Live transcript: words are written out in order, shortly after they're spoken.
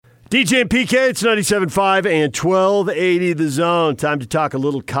DJ and PK, it's 97.5 and 1280 The Zone. Time to talk a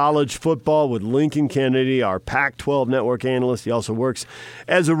little college football with Lincoln Kennedy, our Pac-12 network analyst. He also works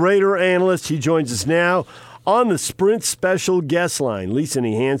as a Raider analyst. He joins us now on the Sprint special guest line. Lease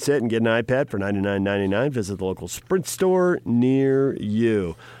any handset and get an iPad for $99.99. Visit the local Sprint store near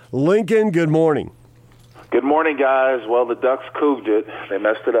you. Lincoln, good morning. Good morning, guys. Well, the Ducks couged it. They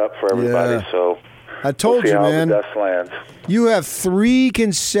messed it up for everybody, so I told we'll see you, how man. The dust lands. You have 3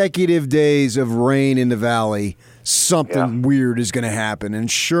 consecutive days of rain in the valley. Something weird is going to happen. And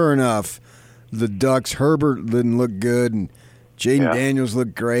sure enough, the Ducks, Herbert didn't look good, and Jaden Daniels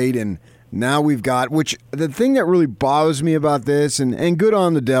looked great. And now we've got, which the thing that really bothers me about this, and good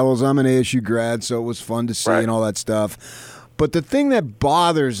on the Devils, I'm an ASU grad, so it was fun to see and all that stuff. But the thing that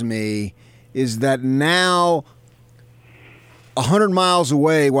bothers me is that now 100 miles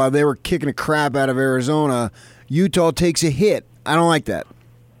away, while they were kicking a crap out of Arizona, Utah takes a hit. I don't like that.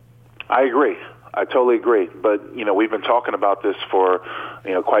 I agree. I totally agree. But, we've been talking about this for,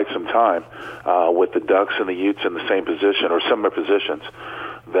 quite some time with the Ducks and the Utes in the same position or similar positions,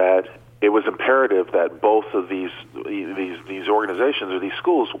 that it was imperative that both of these organizations or these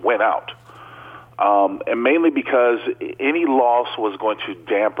schools went out. And mainly because any loss was going to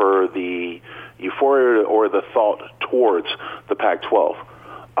damper the euphoria or the thought towards the Pac-12.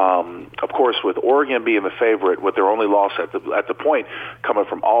 Of course, with Oregon being the favorite, with their only loss at the point coming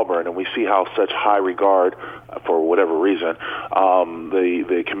from Auburn, and we see how such high regard, for whatever reason,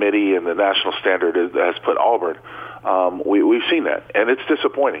 the committee and the national standard has put Auburn. We've seen that, and it's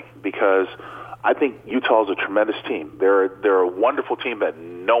disappointing because I think Utah is a tremendous team. They're a wonderful team that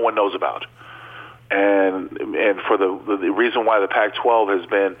no one knows about. And for the reason why the Pac-12 has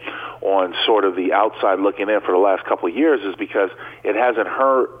been on sort of the outside looking in for the last couple of years is because it hasn't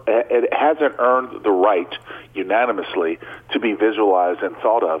earned the right unanimously to be visualized and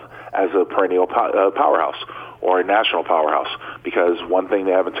thought of as a perennial powerhouse or a national powerhouse, because one thing,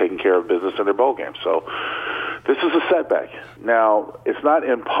 they haven't taken care of business in their bowl game. So this is a setback. Now, it's not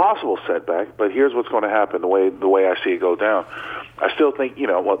an impossible setback, but here's what's going to happen the way I see it go down. I still think,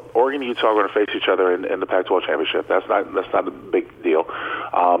 Oregon and Utah are going to face each other in the Pac-12 championship. That's not a big deal.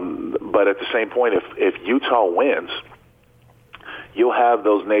 But at the same point, if Utah wins, you'll have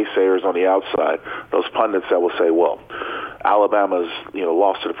those naysayers on the outside, those pundits that will say, well, Alabama's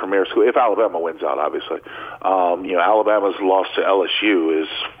lost to the premier school. If Alabama wins out, obviously, Alabama's loss to LSU is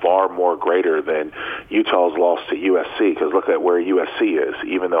far more greater than Utah's loss to USC, because look at where USC is.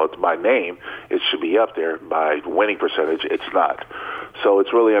 Even though it's by name, it should be up there. By winning percentage, it's not. So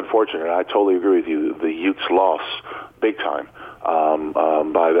it's really unfortunate. I totally agree with you. The Utes lost big time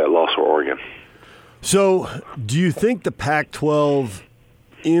by that loss for Oregon. So do you think the Pac-12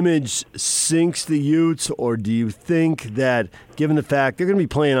 image sinks the Utes, or do you think that, given the fact they're going to be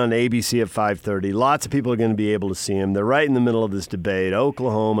playing on ABC at 5:30, lots of people are going to be able to see them? They're right in the middle of this debate.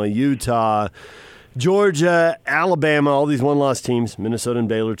 Oklahoma, Utah, Georgia, Alabama, all these one-loss teams, Minnesota and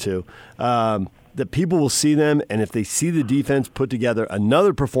Baylor too, that people will see them, and if they see the defense put together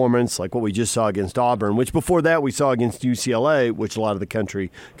another performance like what we just saw against Auburn, which before that we saw against UCLA, which a lot of the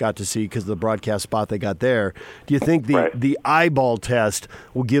country got to see because of the broadcast spot they got there, do you think the eyeball test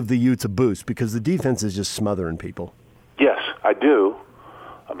will give the Utes a boost because the defense is just smothering people? Yes, I do.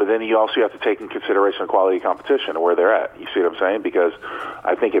 But then you also have to take in consideration quality of competition and where they're at. You see what I'm saying? Because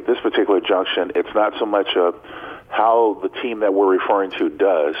I think at this particular junction, it's not so much how the team that we're referring to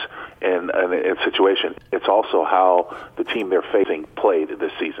does in a situation. It's also how the team they're facing played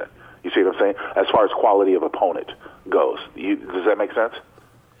this season. You see what I'm saying? As far as quality of opponent goes. Does that make sense?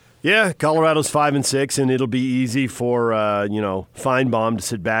 Yeah, Colorado's 5-6, and it'll be easy for Feinbaum to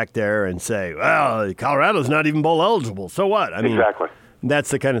sit back there and say, "Well, Colorado's not even bowl eligible. So what?" I mean, exactly.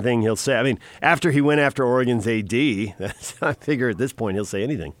 That's the kind of thing he'll say. I mean, after he went after Oregon's AD, I figure at this point he'll say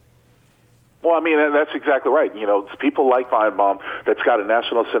anything. Well, I mean, that's exactly right. People like Feinbaum that's got a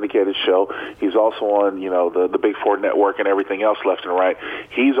national syndicated show. He's also on, the Big Four network and everything else left and right.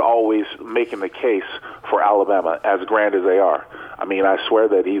 He's always making the case for Alabama, as grand as they are. I mean, I swear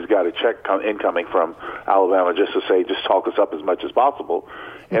that he's got a check incoming from Alabama just to say, just talk us up as much as possible.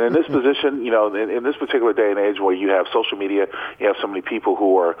 And in this position, in this particular day and age where you have social media, you have so many people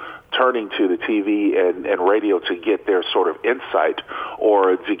who are turning to the TV and radio to get their sort of insight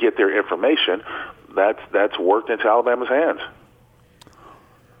or to get their information, that's worked into Alabama's hands.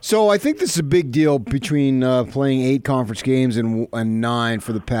 So I think this is a big deal between playing 8 conference games and 9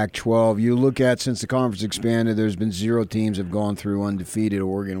 for the Pac-12. You look at, since the conference expanded, there's been 0 teams have gone through undefeated.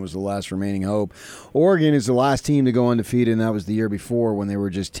 Oregon was the last remaining hope. Oregon is the last team to go undefeated, and that was the year before when they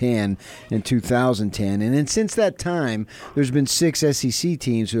were just 10 in 2010. And then since that time, there's been 6 SEC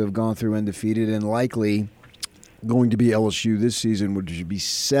teams who have gone through undefeated, and likely going to be LSU this season, which would be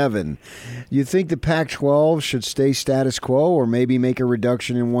 7. You think the Pac-12 should stay status quo or maybe make a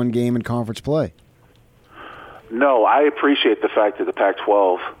reduction in one game in conference play? No, I appreciate the fact that the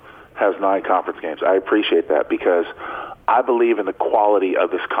Pac-12 has 9 conference games. I appreciate that because I believe in the quality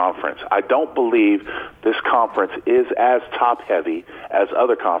of this conference. I don't believe this conference is as top-heavy as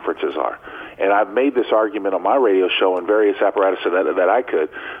other conferences are. And I've made this argument on my radio show and various apparatus that I could.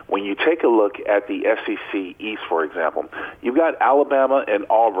 When you take a look at the SEC East, for example, you've got Alabama and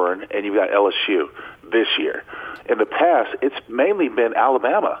Auburn, and you've got LSU this year. In the past, it's mainly been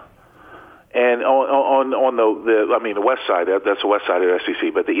Alabama. And on the west side, that's the west side of the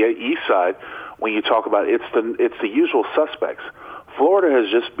SEC. But the east side, when you talk about it, it's the usual suspects. Florida has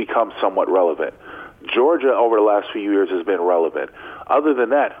just become somewhat relevant. Georgia over the last few years has been relevant. Other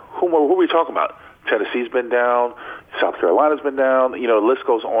than that, who are we talking about? Tennessee's been down. South Carolina's been down. You know, the list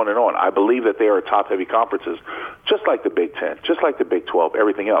goes on and on. I believe that they are top-heavy conferences, just like the Big Ten, just like the Big 12,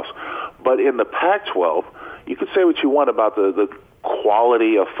 everything else. But in the Pac-12, you can say what you want about the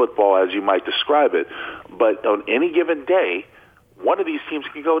quality of football as you might describe it, but on any given day, one of these teams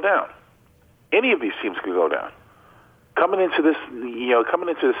can go down. Any of these teams could go down. Coming into this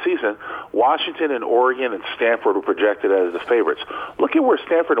season, Washington and Oregon and Stanford were projected as the favorites. Look at where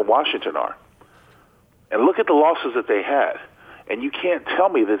Stanford and Washington are, and look at the losses that they had. And you can't tell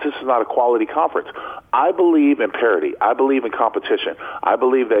me that this is not a quality conference. I believe in parity. I believe in competition. I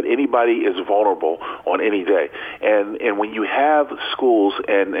believe that anybody is vulnerable on any day. And when you have schools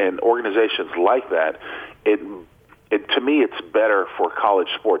and organizations like that, to me, it's better for college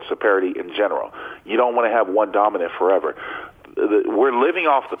sports, the parity in general. You don't want to have one dominant forever. We're living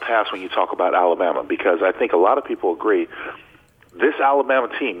off the past when you talk about Alabama, because I think a lot of people agree this Alabama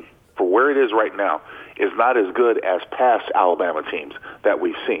team, for where it is right now, is not as good as past Alabama teams that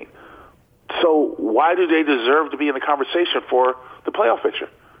we've seen. So why do they deserve to be in the conversation for the playoff picture?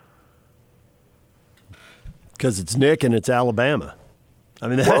 Because it's Nick and it's Alabama. I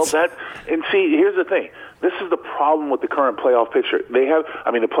mean, and see, here's the thing. This is the problem with the current playoff picture.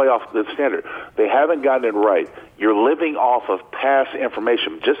 The standard. They haven't gotten it right. You're living off of past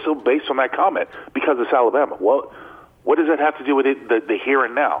information, just so based on that comment, because it's Alabama. Well, what does that have to do with it, the here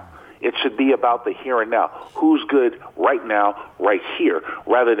and now? It should be about the here and now. Who's good right now, right here,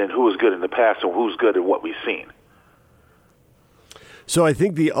 rather than who was good in the past or who's good in what we've seen. So I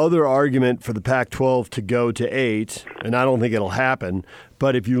think the other argument for the Pac-12 to go to 8, and I don't think it'll happen,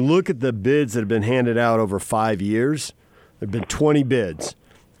 but if you look at the bids that have been handed out over 5 years, there have been 20 bids.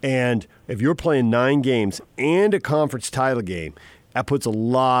 And if you're playing 9 games and a conference title game, that puts a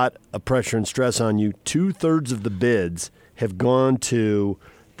lot of pressure and stress on you. 2/3 of the bids have gone to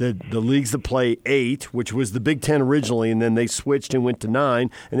the leagues that play 8, which was the Big Ten originally, and then they switched and went to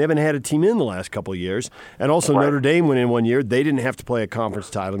 9, and they haven't had a team in the last couple of years. And also Notre Dame went in one year. They didn't have to play a conference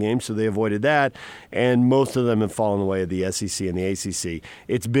title game, so they avoided that. And most of them have fallen the way of the SEC and the ACC.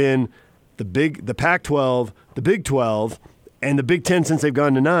 It's been the Pac-12, the Big 12, and the Big Ten, since they've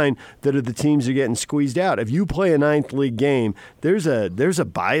gone to 9, that are the teams that are getting squeezed out. If you play a 9th league game, there's a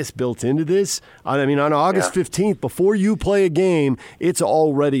bias built into this. I mean, on August 15th, before you play a game, it's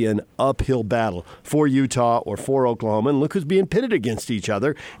already an uphill battle for Utah or for Oklahoma. And look who's being pitted against each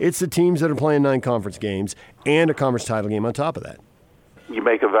other. It's the teams that are playing 9 conference games and a conference title game on top of that. You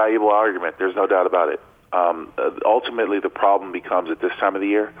make a valuable argument. There's no doubt about it. Ultimately, the problem becomes at this time of the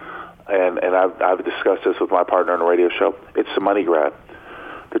year, and I've discussed this with my partner on the radio show, it's the money grab.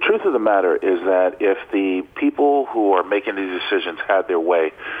 The truth of the matter is that if the people who are making these decisions had their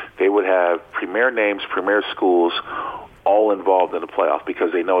way, they would have premier names, premier schools all involved in the playoff,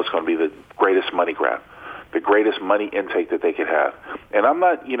 because they know it's going to be the greatest money grab, the greatest money intake that they could have. And I'm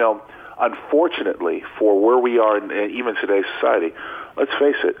not, unfortunately, for where we are in even today's society, let's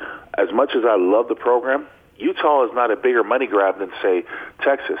face it, as much as I love the program, Utah is not a bigger money grab than, say,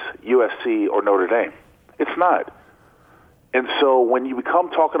 Texas, USC, or Notre Dame. It's not. And so when you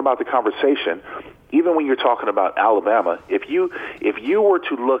become talking about the conversation, even when you're talking about Alabama, if you were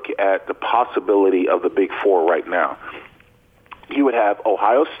to look at the possibility of the Big Four right now, you would have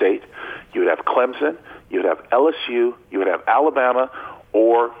Ohio State, you would have Clemson, you would have LSU, you would have Alabama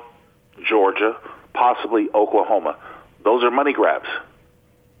or Georgia, possibly Oklahoma. Those are money grabs.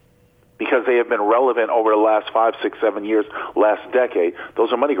 because they have been relevant over the last 5, 6, 7 years, last decade.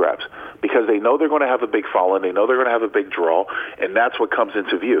 Those are money grabs because they know they're going to have a big following, they know they're going to have a big draw, and that's what comes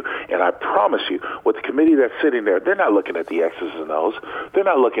into view. And I promise you, with the committee that's sitting there, they're not looking at the X's and O's. They're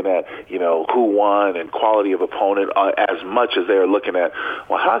not looking at, who won and quality of opponent as much as they're looking at,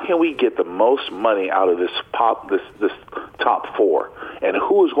 well, how can we get the most money out of this top four, and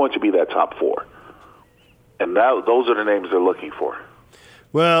who is going to be that top four? And those are the names they're looking for.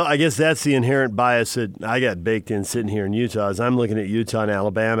 Well, I guess that's the inherent bias that I got baked in sitting here in Utah. As I'm looking at Utah and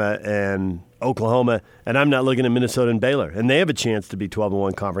Alabama and Oklahoma, and I'm not looking at Minnesota and Baylor. And they have a chance to be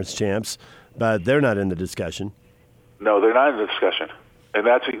 12-1 conference champs, but they're not in the discussion. No, they're not in the discussion. And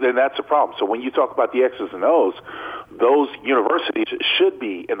that's a problem. So when you talk about the X's and O's, those universities should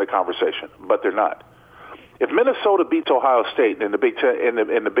be in the conversation, but they're not. If Minnesota beats Ohio State in the Big Ten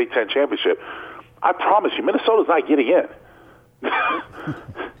in the Big Ten championship, I promise you, Minnesota's not getting in.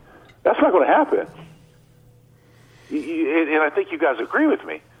 That's not going to happen. And I think you guys agree with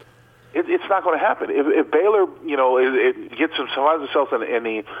me. It's not going to happen. If Baylor, finds themselves in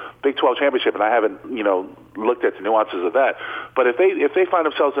the Big 12 championship, and I haven't, looked at the nuances of that, but if they find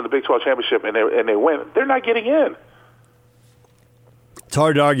themselves in the Big 12 championship and they win, they're not getting in. It's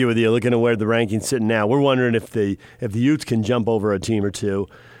hard to argue with you looking at where the rankings sitting now. We're wondering if the Utes can jump over a team or two.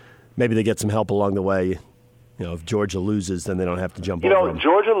 Maybe they get some help along the way. If Georgia loses, then they don't have to jump over them.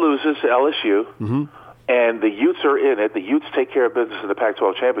 Georgia loses to LSU, and the Utes are in it. The Utes take care of business in the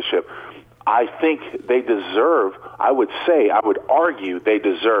Pac-12 championship. I think they deserve, I would argue they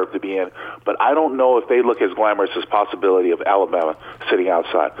deserve to be in, but I don't know if they look as glamorous as possibility of Alabama sitting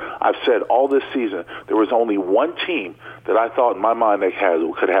outside. I've said all this season there was only one team that I thought in my mind they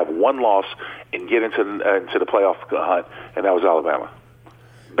could have one loss and get into the playoff hunt, and that was Alabama,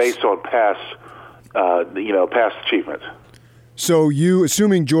 based on past achievements. So you,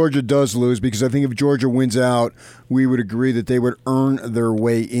 assuming Georgia does lose, because I think if Georgia wins out, we would agree that they would earn their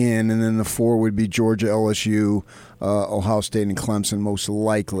way in, and then the four would be Georgia, LSU, Ohio State, and Clemson most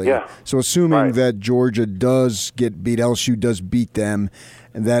likely. Yeah. So assuming that Georgia does get beat, LSU does beat them,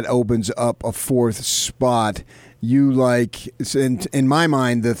 and that opens up a fourth spot, you like, in my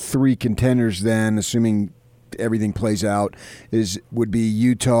mind, the three contenders then, assuming everything plays out, would be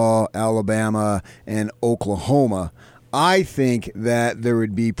Utah, Alabama, and Oklahoma. I think that there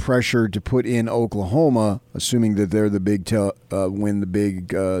would be pressure to put in Oklahoma, assuming that they're the win the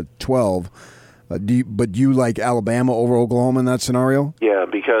Big 12. But you like Alabama over Oklahoma in that scenario? Yeah,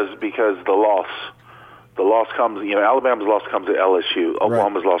 because the loss comes. Alabama's loss comes at LSU.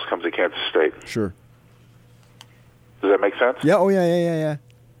 Oklahoma's loss comes at Kansas State. Sure. Does that make sense? Yeah. Oh yeah.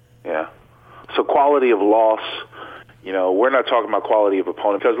 Yeah. So quality of loss. We're not talking about quality of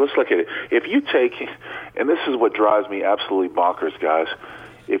opponent, because let's look at it. If you take, and this is what drives me absolutely bonkers, guys,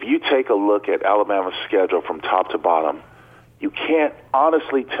 if you take a look at Alabama's schedule from top to bottom, you can't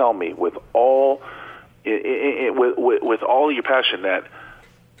honestly tell me with all your passion that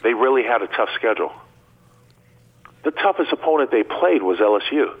they really had a tough schedule. The toughest opponent they played was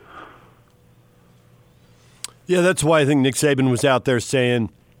LSU. Yeah, that's why I think Nick Saban was out there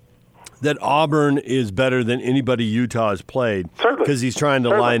saying that Auburn is better than anybody Utah has played. Certainly. Because he's trying to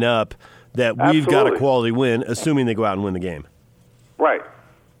line up that we've got a quality win, assuming they go out and win the game. Right.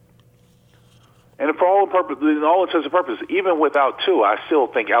 And for all intents and purposes, even without two, I still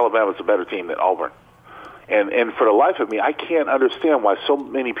think Alabama's a better team than Auburn. And for the life of me, I can't understand why so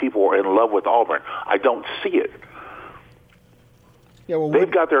many people are in love with Auburn. I don't see it. Yeah, they've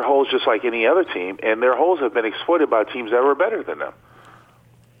got their holes just like any other team, and their holes have been exploited by teams that were better than them.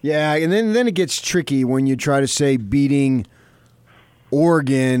 Yeah, and then it gets tricky when you try to say beating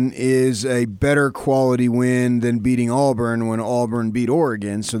Oregon is a better quality win than beating Auburn when Auburn beat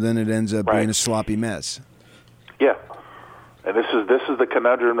Oregon, so then it ends up being a sloppy mess. Yeah. And this is the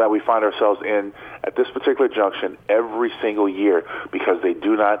conundrum that we find ourselves in at this particular junction every single year, because they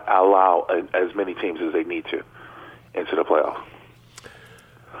do not allow as many teams as they need to into the playoff.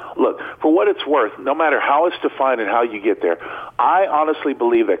 Look, for what it's worth, no matter how it's defined and how you get there, I honestly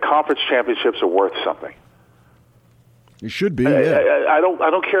believe that conference championships are worth something. It should be. Yeah. I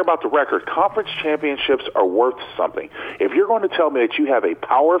don't care about the record. Conference championships are worth something. If you're going to tell me that you have a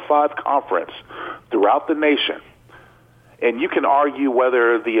Power 5 conference throughout the nation, and you can argue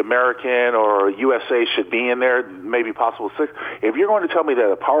whether the American or USA should be in there, maybe possible 6. If you're going to tell me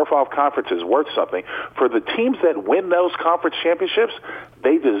that a Power 5 conference is worth something, for the teams that win those conference championships,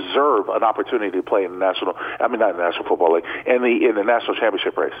 they deserve an opportunity to play in the not in the National Football League, in the national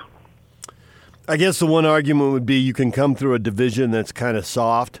championship race. I guess the one argument would be you can come through a division that's kind of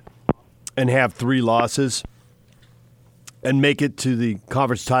soft and have 3 losses and make it to the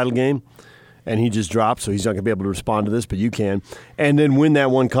conference title game, and he just dropped, so he's not going to be able to respond to this, but you can, and then win that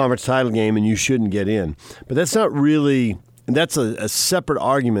one conference title game, and you shouldn't get in. But that's not really – that's a separate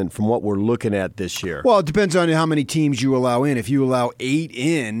argument from what we're looking at this year. Well, it depends on how many teams you allow in. If you allow 8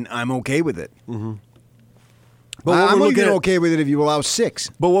 in, I'm okay with it. Mm-hmm. But I'm even okay with it if you allow 6.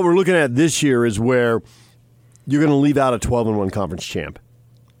 But what we're looking at this year is where you're going to leave out a 12-1 conference champ.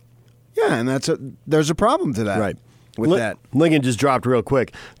 Yeah, and there's a problem to that. Right. With that. Lincoln just dropped real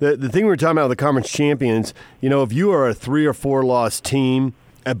quick. The thing we were talking about with the conference champions, if you are a 3 or 4 loss team,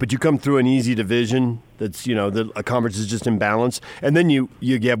 but you come through an easy division that's, a conference is just imbalanced, and then you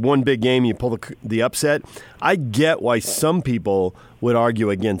get one big game, you pull the upset, I get why some people would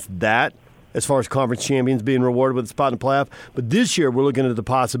argue against that as far as conference champions being rewarded with a spot in the playoff. But this year we're looking at the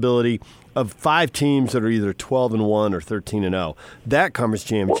possibility of 5 teams that are either 12-1 or 13-0. That conference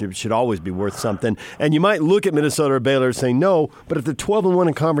championship should always be worth something. And you might look at Minnesota or Baylor and say no, but if they're 12-1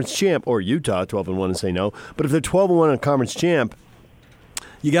 in conference champ, or Utah 12-1 and say no, but if they're 12-1 in conference champ,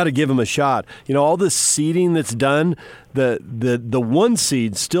 you got to give them a shot. All this seeding that's done, the 1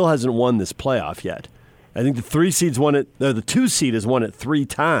 seed still hasn't won this playoff yet. I think the 3 seeds won it. The 2 seed has won it 3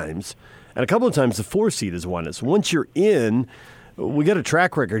 times, and a couple of times the 4 seed has won it. So once you're in, we got a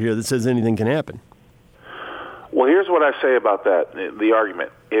track record here that says anything can happen. Well, here's what I say about that, the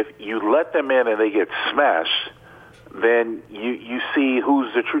argument. If you let them in and they get smashed, then you see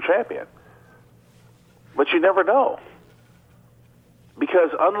who's the true champion. But you never know.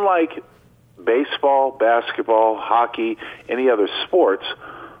 Because unlike baseball, basketball, hockey, any other sports,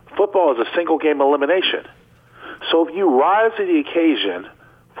 football is a single-game elimination. So if you rise to the occasion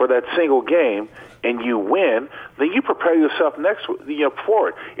for that single game and you win, then you prepare yourself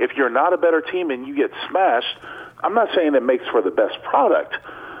forward. If you're not a better team and you get smashed, I'm not saying it makes for the best product,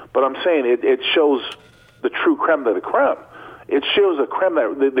 but I'm saying it shows the true creme de la creme. It shows the cream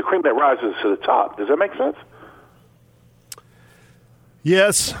that rises to the top. Does that make sense?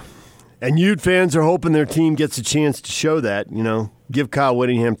 Yes, and Ute fans are hoping their team gets a chance to show that. Give Kyle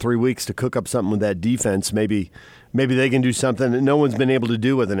Whittingham 3 weeks to cook up something with that defense. Maybe they can do something that no one's been able to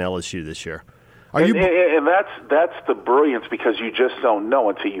do with an LSU this year. And that's the brilliance, because you just don't know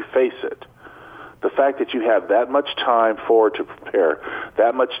until you face it. The fact that you have that much time forward to prepare,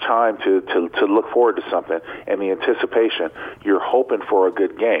 that much time to look forward to something, and the anticipation, you're hoping for a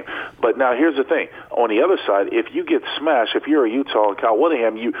good game. But now here's the thing. On the other side, if you get smashed, if you're a Utah and Kyle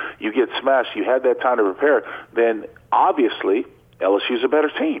Whittingham, you get smashed, you had that time to prepare, then obviously LSU's a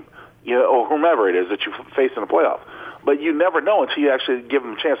better team, or whomever it is that you face in the playoff. But you never know until you actually give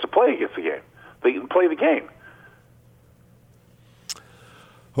them a chance to play against the game. They can play the game.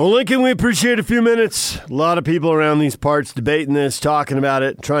 Well, Lincoln, we appreciate a few minutes. A lot of people around these parts debating this, talking about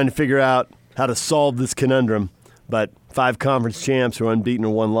it, trying to figure out how to solve this conundrum. But 5 conference champs who are unbeaten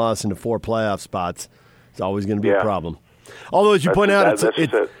or 1 loss into 4 playoff spots is always going to be a problem. Although, as you point out,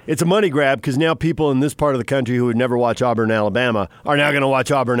 it's a money grab, because now people in this part of the country who would never watch Auburn, Alabama are now going to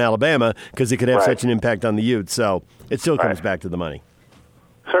watch Auburn, Alabama, because it could have such an impact on the Utes. So it still comes back to the money.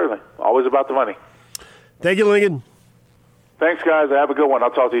 Certainly. Always about the money. Thank you, Lincoln. Thanks, guys. Have a good one.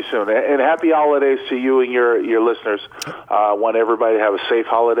 I'll talk to you soon. And happy holidays to you and your listeners. Want everybody to have a safe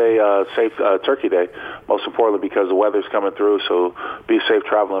holiday, safe Turkey Day, most importantly, because the weather's coming through. So be safe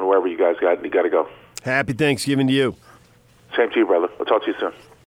traveling wherever you guys got to go. Happy Thanksgiving to you. Same to you, brother. I'll talk to you soon.